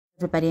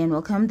Everybody and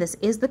welcome. This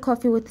is the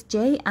Coffee with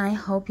Jay. I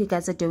hope you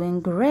guys are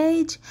doing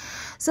great.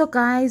 So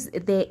guys,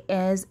 there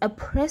is a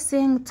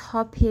pressing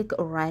topic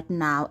right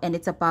now, and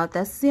it's about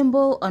the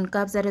symbol on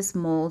Kabza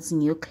Mall's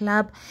new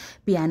club,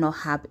 Piano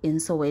Hub in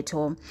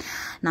Soweto.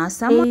 Now,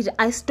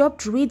 I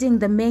stopped reading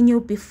the menu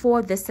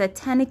before the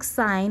Satanic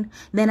sign,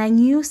 then I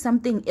knew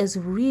something is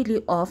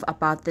really off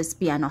about this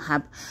Piano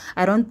Hub.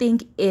 I don't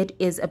think it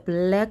is a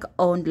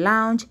black-owned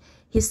lounge.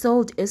 His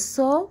sold is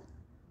so? ?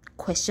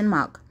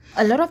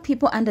 A lot of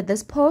people under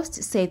this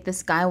post said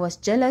this guy was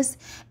jealous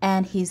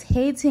and he's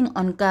hating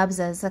on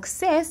Kabza's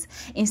success.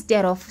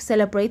 Instead of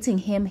celebrating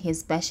him,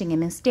 he's bashing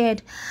him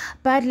instead.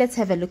 But let's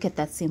have a look at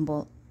that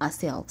symbol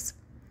ourselves.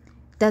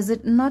 Does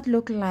it not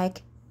look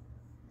like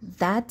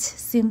that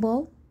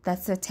symbol,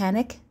 that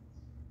Satanic?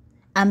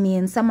 I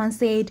mean, someone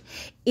said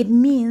it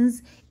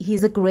means he's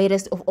the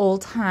greatest of all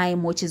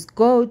time, which is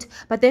goat.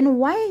 But then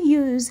why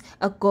use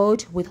a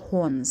goat with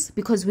horns?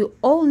 Because we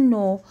all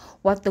know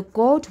what the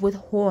goat with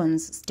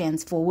horns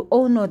stands for. We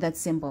all know that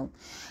symbol.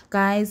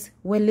 Guys,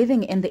 we're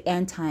living in the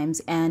end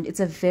times and it's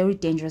a very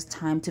dangerous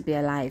time to be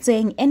alive.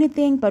 Saying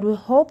anything, but we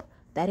hope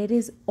that it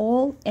is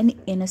all an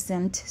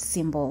innocent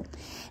symbol.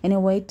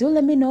 Anyway, do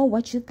let me know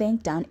what you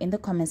think down in the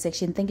comment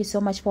section. Thank you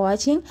so much for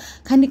watching.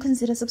 Kindly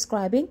consider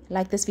subscribing,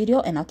 like this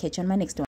video, and I'll catch you on my next one.